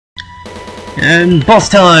And boss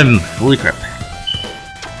time! Holy crap.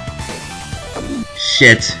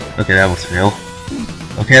 Shit. Okay, that was fail.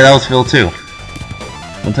 Okay, that was fail too.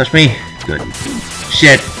 Don't touch me? Good.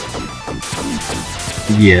 Shit.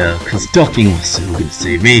 Yeah, cause ducking was so gonna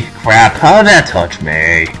save me. Crap, how did that touch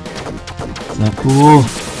me? It's not cool.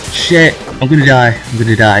 Shit, I'm gonna die. I'm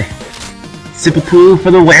gonna die. Super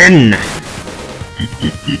for the win!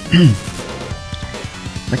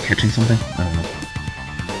 Am I catching something? I don't know.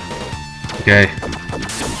 Okay.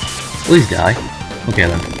 Please die. Okay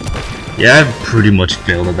then. Yeah, I've pretty much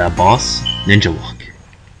failed at that boss. Ninja walk.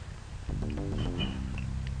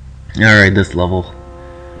 Alright, this level.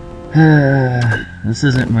 This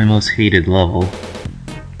isn't my most hated level.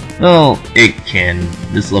 Well,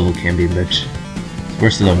 this level can be a bitch. It's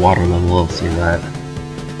worse than the water level, I'll say that.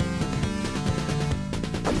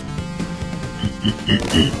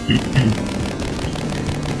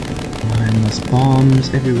 Mindless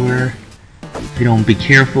bombs everywhere. If you don't be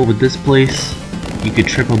careful with this place, you could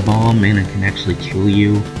trip a bomb and it can actually kill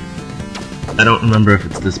you. I don't remember if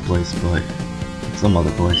it's this place, but it's some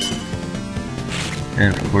other place.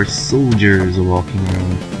 And of course, soldiers are walking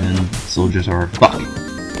around, and soldiers are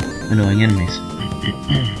annoying enemies.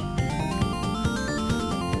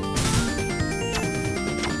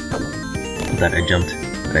 I thought I jumped,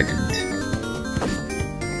 but I didn't.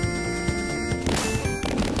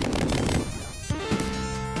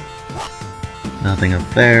 Nothing up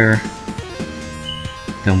there.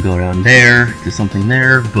 Don't go down there. There's something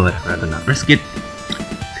there, but I'd rather not risk it,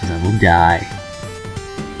 because I will die.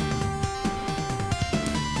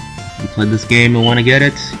 You played this game and want to get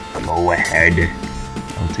it? Go ahead.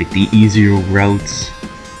 I'll take the easier routes.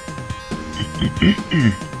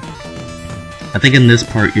 I think in this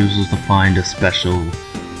part you're supposed to find a special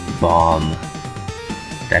bomb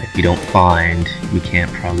that if you don't find, you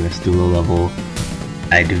can't progress through the level.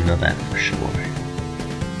 I do know that for sure.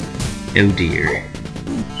 Oh dear.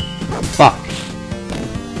 Fuck.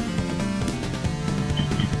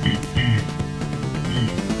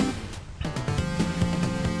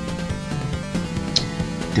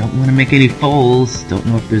 Don't want to make any falls. Don't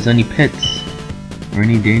know if there's any pits or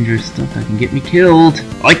any dangerous stuff that can get me killed.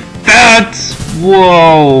 Like that!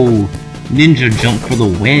 Whoa! Ninja jump for the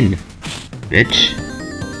win, bitch.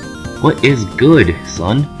 What is good,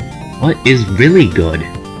 son? What is really good?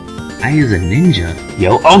 I is a ninja.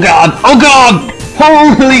 Yo, oh god! Oh god!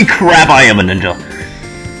 Holy crap, I am a ninja!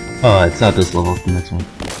 Oh, it's not this level, it's the next one.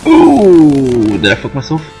 Ooh! Did I fuck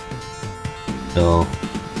myself? Oh.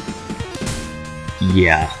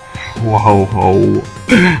 Yeah. Whoa, whoa.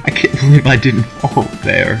 I can't believe I didn't fall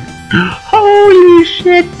there. Holy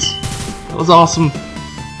shit! That was awesome.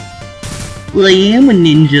 Well, I am a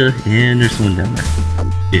ninja. And there's one down there.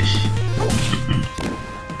 Ish.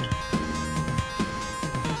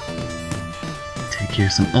 Take care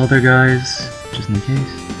of some other guys, just in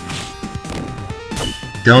case.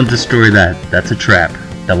 Don't destroy that. That's a trap.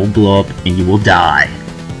 That will blow up and you will die.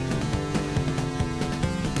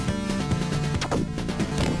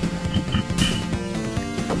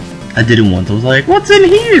 I didn't want to. I was like, what's in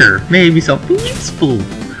here? Maybe something useful.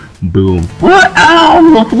 Boom. What?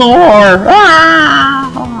 Ow! The floor!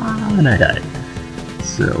 Ah! And I died.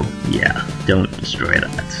 So, yeah. Don't destroy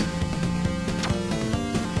that.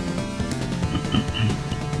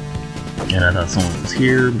 And I thought someone was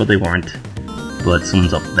here, but they weren't. But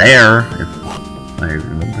someone's up there, if I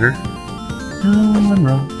remember. No, I'm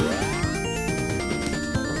wrong.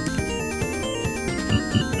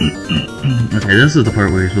 Okay, this is the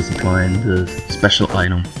part where you're supposed to find the special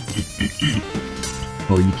item.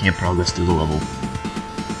 Oh, you can't progress through the level.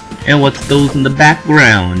 And what's those in the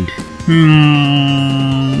background?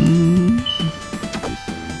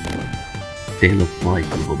 They look like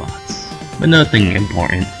robots, but nothing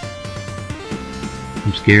important.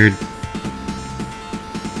 I'm scared.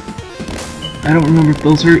 I don't remember if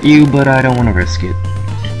those hurt you, but I don't want to risk it.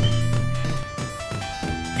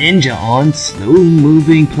 Ninja on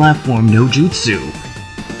slow-moving platform no jutsu.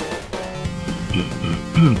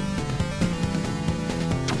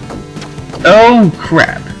 Oh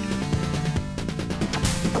crap!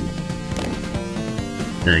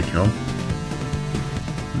 Did I kill him?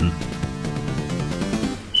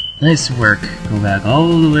 Nice work. Go back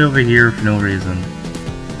all the way over here for no reason.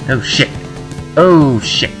 Oh shit! Oh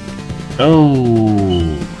shit!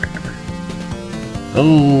 Oh crap!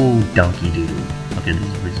 Oh donkey doodle. Okay, this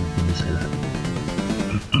is the reason for me to say that.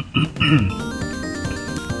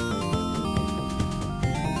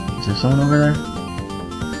 Is there someone over there?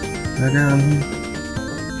 Right down here?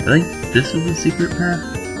 I think this is the secret path.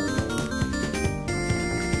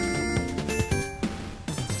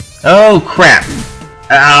 Oh crap!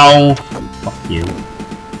 Ow! Fuck you.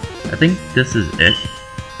 I think this is it.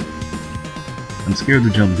 I'm scared to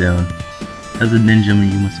jump down. As a ninja,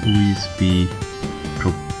 you must always be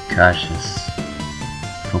procacious.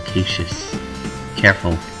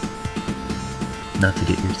 Careful not to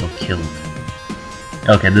get yourself killed.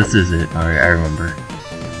 Okay, this is it. Alright, I remember.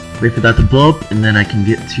 Wait for that to blow up, and then I can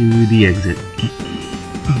get to the exit.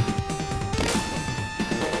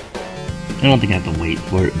 I don't think I have to wait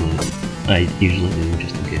for it, but I usually do,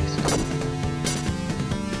 just in case.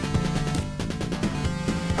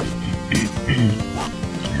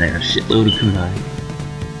 And I got a shitload of kunai.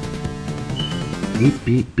 Beep,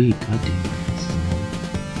 beep, beep. God damn it.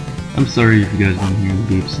 I'm sorry if you guys don't hear the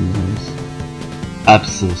beeps and noise. I'm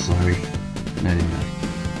so sorry. I didn't know.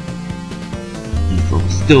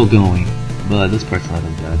 It's still going, but this part's not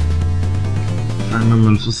as bad. I remember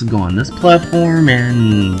I'm supposed to go on this platform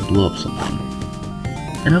and blow up something.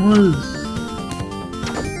 And I was...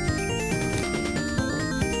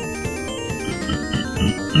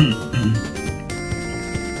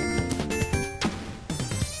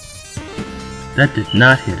 That did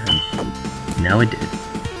not hit him. Now it did.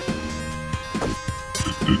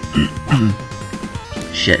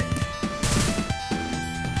 Shit.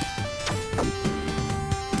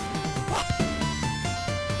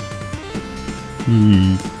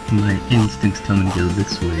 My instincts tell me to go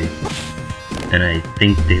this way, and I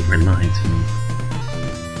think they were lying to me.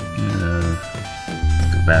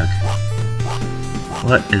 Let's go back.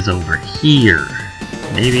 What is over here?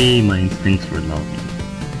 Maybe my instincts were lying.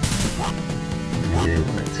 Maybe they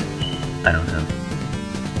weren't. I don't know.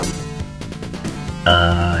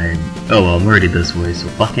 Oh well, I'm already this way, so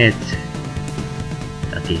fuck it.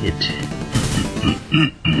 Fuck it.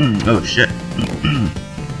 Oh shit.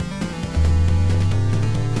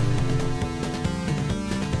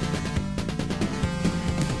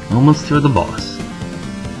 Almost to the boss.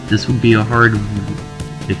 This would be a hard...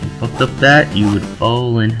 If you fucked up that, you would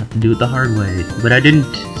fall and have to do it the hard way. But I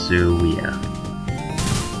didn't, so yeah.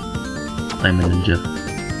 I'm a ninja.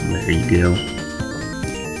 There you go.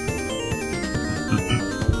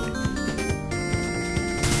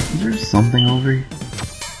 Is there something over here?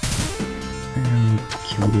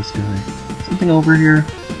 Kill this guy. Something over here?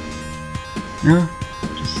 No?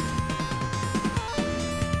 Just...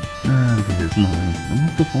 there's nothing.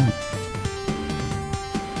 What's the point?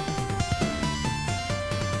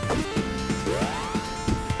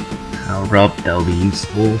 Power up, that'll be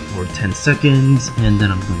useful for 10 seconds, and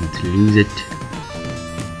then I'm going to lose it.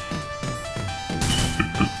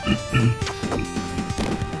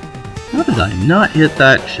 How did I not hit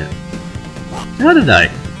that shit? How did I?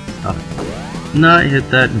 Stop it. Not hit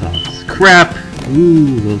that boss. Crap!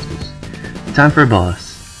 Ooh, those goes. Time for a boss.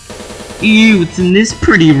 Ew, it's in this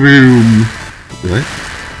pretty room! What?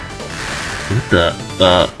 What the?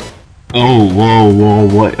 Oh, whoa,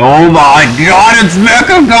 what? Oh my god, it's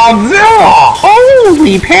MechaGodzilla!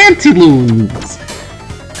 Holy pantaloons!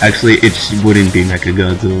 Actually, it wouldn't be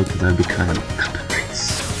MechaGodzilla, because that'd be kind of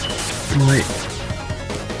copyrights. But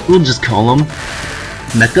we'll just call him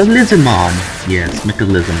MechaLizardmon. Yes,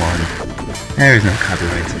 MechaLizardmon. There's no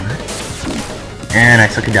copyrights in that. And I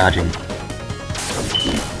suck at dodging.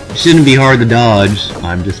 It shouldn't be hard to dodge,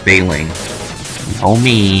 I'm just failing. Oh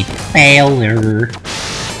me, failure.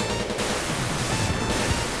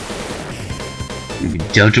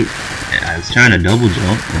 Judge. I was trying to double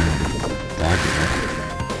jump and dodge it.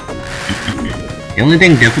 The only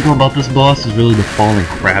thing difficult about this boss is really the falling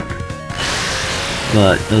crap.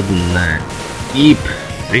 But other than that, eep.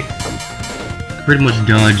 See? Pretty much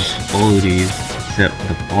dodge all of these except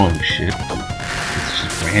the falling shit. It's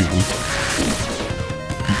just random.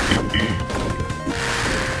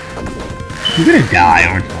 I'm gonna die,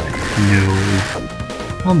 aren't I? No.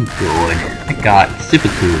 I'm good. I got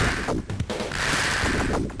Sipiku.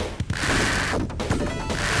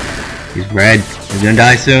 He's red. He's gonna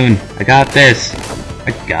die soon. I got this.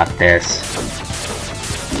 I got this.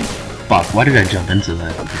 Fuck, why did I jump into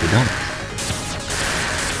that? I don't.